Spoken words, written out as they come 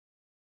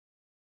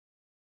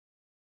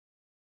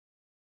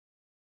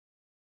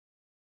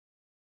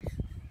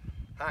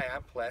Hi,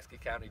 I'm Pulaski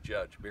County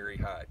Judge Barry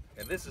Hyde,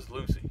 and this is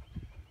Lucy,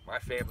 my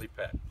family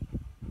pet.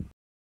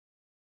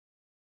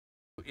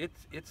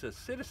 It's a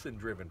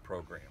citizen-driven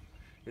program.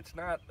 It's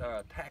not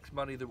tax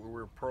money that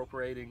we're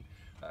appropriating.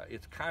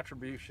 It's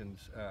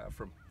contributions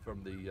from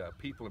the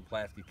people in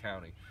Pulaski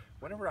County.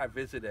 Whenever I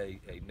visit a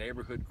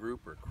neighborhood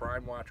group or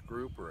crime watch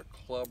group or a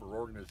club or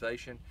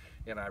organization,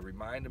 and I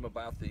remind them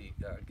about the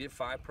Give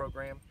 5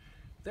 program,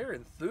 they're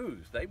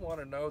enthused. They want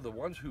to know, the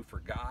ones who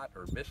forgot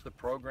or missed the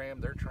program,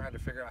 they're trying to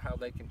figure out how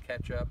they can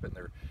catch up, and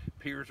their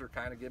peers are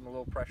kind of giving a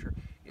little pressure.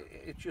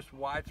 It's just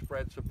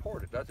widespread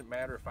support. It doesn't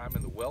matter if I'm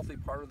in the wealthy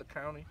part of the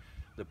county,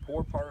 the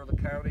poor part of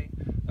the county,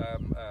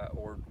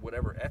 or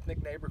whatever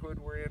ethnic neighborhood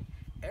we're in.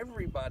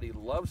 Everybody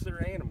loves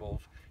their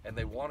animals, and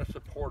they want to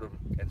support them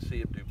and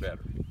see them do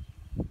better.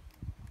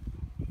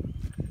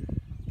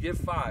 Give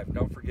 5,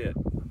 don't forget.